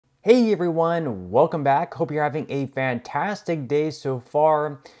Hey everyone, welcome back. Hope you're having a fantastic day so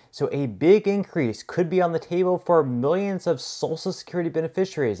far. So a big increase could be on the table for millions of Social Security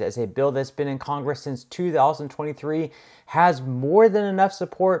beneficiaries as a bill that's been in Congress since 2023 has more than enough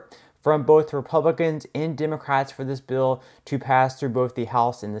support from both Republicans and Democrats for this bill to pass through both the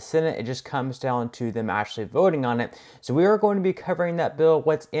House and the Senate. It just comes down to them actually voting on it. So we are going to be covering that bill,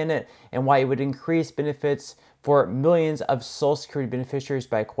 what's in it, and why it would increase benefits for millions of Social Security beneficiaries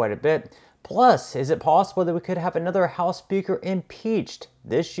by quite a bit. Plus, is it possible that we could have another House Speaker impeached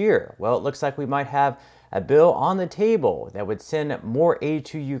this year? Well, it looks like we might have a bill on the table that would send more aid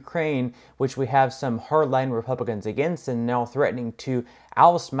to Ukraine, which we have some hardline Republicans against and now threatening to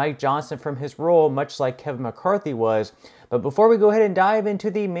oust Mike Johnson from his role, much like Kevin McCarthy was. But before we go ahead and dive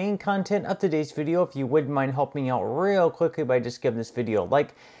into the main content of today's video, if you wouldn't mind helping me out real quickly by just giving this video a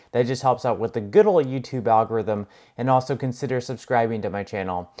like, that just helps out with the good old YouTube algorithm, and also consider subscribing to my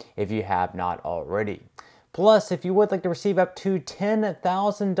channel if you have not already. Plus, if you would like to receive up to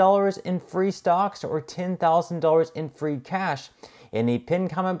 $10,000 in free stocks or $10,000 in free cash, in the pinned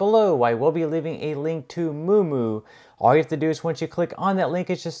comment below, I will be leaving a link to Moomoo. All you have to do is once you click on that link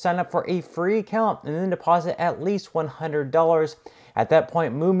is just sign up for a free account and then deposit at least $100. At that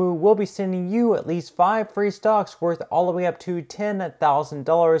point, Moomoo will be sending you at least 5 free stocks worth all the way up to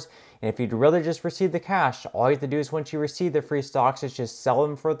 $10,000. And if you'd rather just receive the cash, all you have to do is once you receive the free stocks is just sell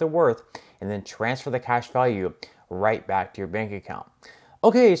them for what they're worth and then transfer the cash value right back to your bank account.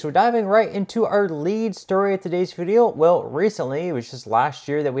 Okay, so diving right into our lead story of today's video. Well, recently, it was just last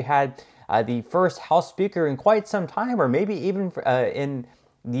year that we had the first House Speaker in quite some time, or maybe even in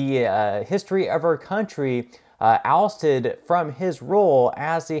the history of our country, ousted from his role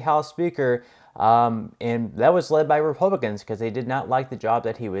as the House Speaker. And that was led by Republicans because they did not like the job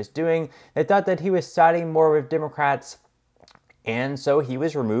that he was doing. They thought that he was siding more with Democrats, and so he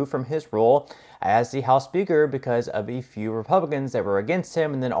was removed from his role as the House Speaker because of a few Republicans that were against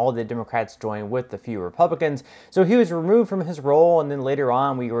him, and then all the Democrats joined with the few Republicans. So he was removed from his role, and then later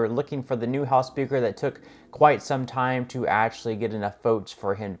on we were looking for the new House Speaker. That took quite some time to actually get enough votes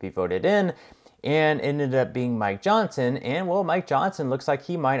for him to be voted in, and ended up being Mike Johnson. And well, Mike Johnson looks like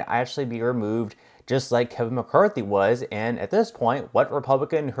he might actually be removed just like Kevin McCarthy was. And at this point, what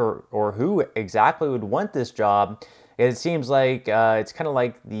Republican or who exactly would want this job? It seems like it's kind of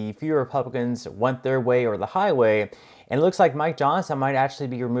like the few Republicans want their way or the highway. And it looks like Mike Johnson might actually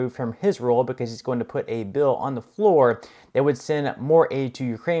be removed from his role because he's going to put a bill on the floor that would send more aid to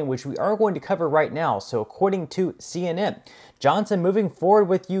Ukraine, which we are going to cover right now. So according to CNN, Johnson moving forward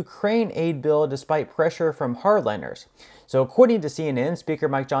with Ukraine aid bill despite pressure from hardliners. So according to CNN, Speaker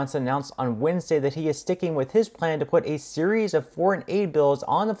Mike Johnson announced on Wednesday that he is sticking with his plan to put a series of foreign aid bills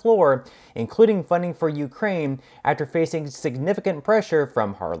on the floor, including funding for Ukraine, after facing significant pressure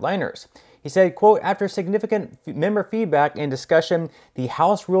from hardliners. He said, quote, after significant member feedback and discussion, the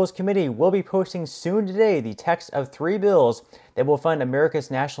House Rules Committee will be posting soon today the text of 3 bills that will fund America's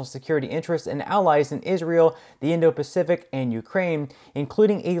national security interests and allies in Israel, the Indo-Pacific, and Ukraine,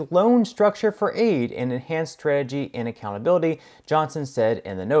 including a loan structure for aid and enhanced strategy and accountability, Johnson said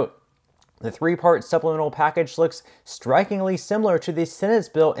in the note. The 3-part supplemental package looks strikingly similar to the Senate's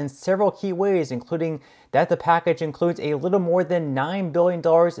bill in several key ways, including that the package includes a little more than $9 billion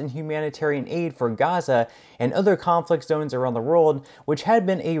in humanitarian aid for Gaza and other conflict zones around the world, which had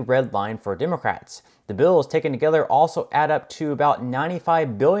been a red line for Democrats. The bills taken together also add up to about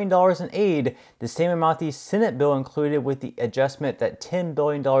 $95 billion in aid, the same amount the Senate bill included, with the adjustment that $10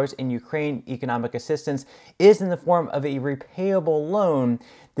 billion in Ukraine economic assistance is in the form of a repayable loan.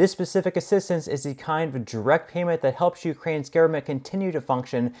 This specific assistance is the kind of direct payment that helps Ukraine's government continue to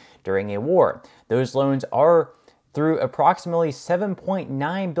function during a war. Those loans are through approximately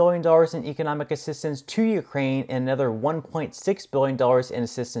 $7.9 billion in economic assistance to Ukraine and another $1.6 billion in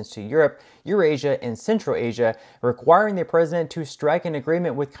assistance to Europe, Eurasia, and Central Asia, requiring the president to strike an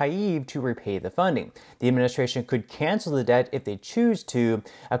agreement with Kyiv to repay the funding. The administration could cancel the debt if they choose to,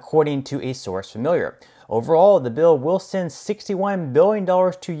 according to a source familiar. Overall, the bill will send $61 billion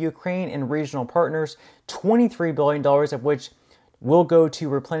to Ukraine and regional partners, $23 billion of which will go to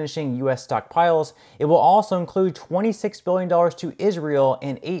replenishing U.S. stockpiles. It will also include $26 billion to Israel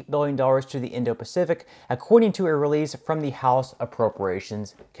and $8 billion to the Indo-Pacific, according to a release from the House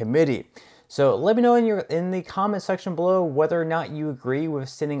Appropriations Committee. So let me know in the comment section below whether or not you agree with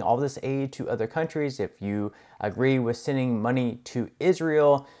sending all this aid to other countries. If you agree with sending money to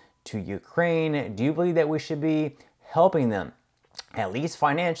Israel, to Ukraine, do you believe that we should be helping them, at least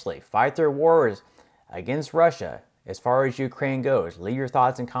financially, fight their wars against Russia as far as Ukraine goes? Leave your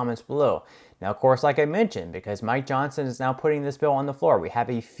thoughts and comments below. Now, of course, like I mentioned, because Mike Johnson is now putting this bill on the floor, we have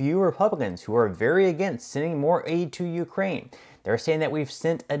a few Republicans who are very against sending more aid to Ukraine. They're saying that we've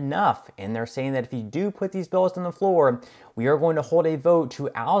sent enough, and they're saying that if you do put these bills on the floor, we are going to hold a vote to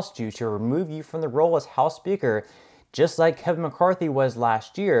oust you, to remove you from the role as House Speaker, just like Kevin McCarthy was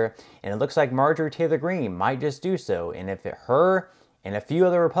last year. And it looks like Marjorie Taylor Greene might just do so. And if her and a few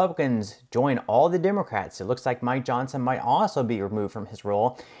other Republicans join all the Democrats, it looks like Mike Johnson might also be removed from his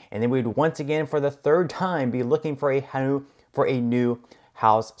role. And then we'd once again, for the third time, be looking for a new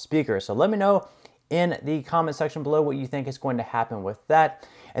House Speaker. So let me know in the comment section below what you think is going to happen with that.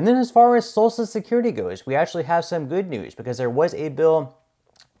 And then as far as Social Security goes, we actually have some good news, because there was a bill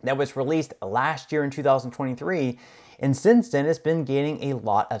that was released last year in 2023. And since then, it's been gaining a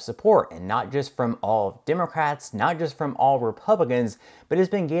lot of support, and not just from all Democrats, not just from all Republicans, but it's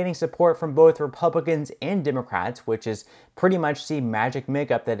been gaining support from both Republicans and Democrats, which is pretty much the magic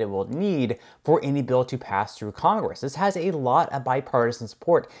makeup that it will need for any bill to pass through Congress. This has a lot of bipartisan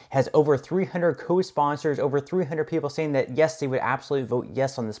support, it has over 300 co-sponsors, over 300 people saying that yes, they would absolutely vote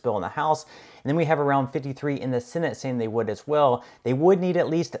yes on this bill in the House. And then we have around 53 in the Senate saying they would as well. They would need at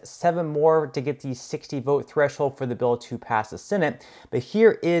least 7 more to get the 60 vote threshold for the bill to pass the Senate. But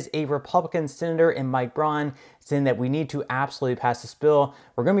here is a Republican senator in Mike Braun saying that we need to absolutely pass this bill.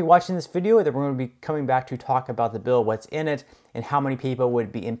 We're going to be watching this video, and then we're going to be coming back to talk about the bill, what's in it, and how many people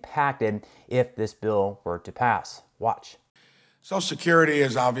would be impacted if this bill were to pass. Watch. Social Security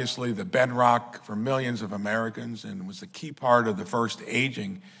is obviously the bedrock for millions of Americans, and was a key part of the first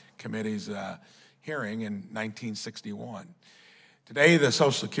Aging Committee's hearing in 1961. Today, the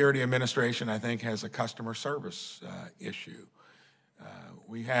Social Security Administration, I think, has a customer service issue.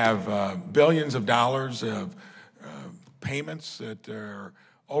 We have billions of dollars of payments that are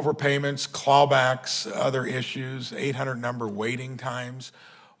overpayments, clawbacks, other issues, 800 number waiting times,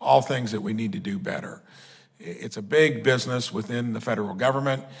 all things that we need to do better. It's a big business within the federal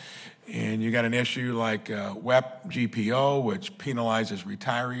government, and you got an issue like WEP GPO, which penalizes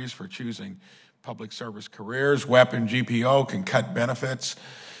retirees for choosing public service careers. WEP and GPO can cut benefits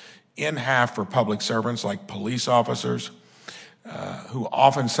in half for public servants like police officers who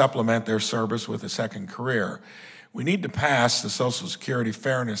often supplement their service with a second career. We need to pass the Social Security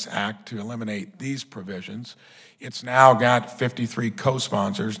Fairness Act to eliminate these provisions. It's now got 53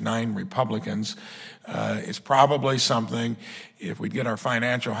 co-sponsors, 9 Republicans. It's probably something, if we get our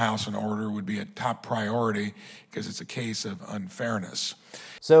financial house in order, would be a top priority, because it's a case of unfairness.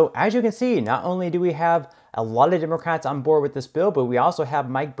 So as you can see, not only do we have a lot of Democrats on board with this bill, but we also have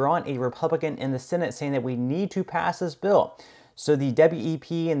Mike Braun, a Republican in the Senate, saying that we need to pass this bill. So the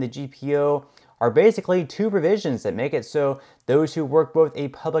WEP and the GPO are basically 2 provisions that make it so those who work both a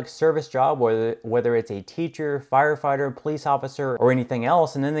public service job, whether it's a teacher, firefighter, police officer, or anything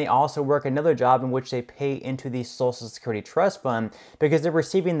else, and then they also work another job in which they pay into the Social Security Trust Fund, because they're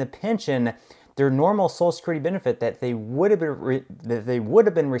receiving the pension, their normal Social Security benefit that they would have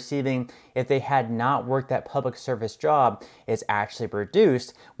been receiving if they had not worked that public service job is actually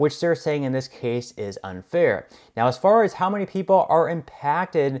reduced, which they're saying in this case is unfair. Now, as far as how many people are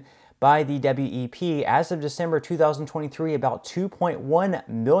impacted by the WEP, as of December 2023, about 2.1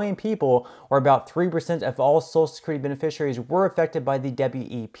 million people, or about 3% of all Social Security beneficiaries, were affected by the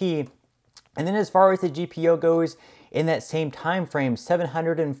WEP. And then as far as the GPO goes, in that same time frame,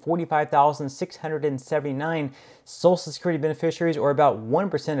 745,679 Social Security beneficiaries, or about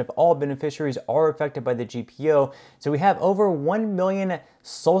 1% of all beneficiaries, are affected by the GPO. So we have over 1 million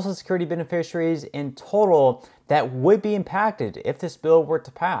Social Security beneficiaries in total that would be impacted if this bill were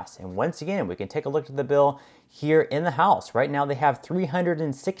to pass. And once again, we can take a look at the bill here in the House. Right now, they have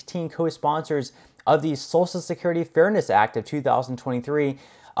 316 co-sponsors of the Social Security Fairness Act of 2023.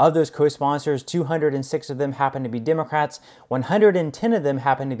 Of those co-sponsors, 206 of them happen to be Democrats, 110 of them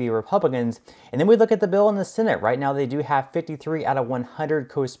happen to be Republicans. And then we look at the bill in the Senate. Right now, they do have 53 out of 100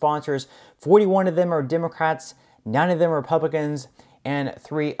 co-sponsors. 41 of them are Democrats, 9 of them are Republicans, and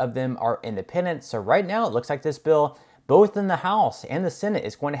 3 of them are independent. So right now, it looks like this bill, both in the House and the Senate,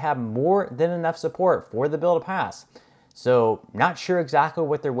 is going to have more than enough support for the bill to pass. So not sure exactly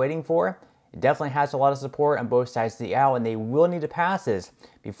what they're waiting for. It definitely has a lot of support on both sides of the aisle, and they will need to pass this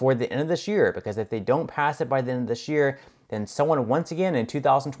before the end of this year, because if they don't pass it by the end of this year, then someone once again in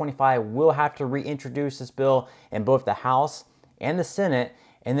 2025 will have to reintroduce this bill in both the House and the Senate.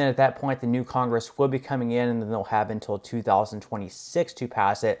 And then at that point, the new Congress will be coming in, and then they'll have until 2026 to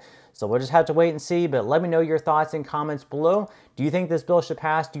pass it. So we'll just have to wait and see, but let me know your thoughts and comments below. Do you think this bill should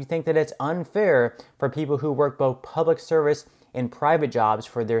pass? Do you think that it's unfair for people who work both public service in private jobs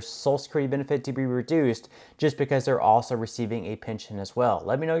for their Social Security benefit to be reduced just because they're also receiving a pension as well.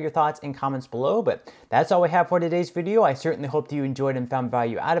 Let me know your thoughts in comments below, but that's all we have for today's video. I certainly hope that you enjoyed and found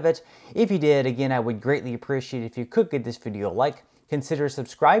value out of it. If you did, again, I would greatly appreciate it if you could give this video a like. Consider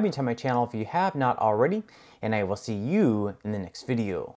subscribing to my channel if you have not already, and I will see you in the next video.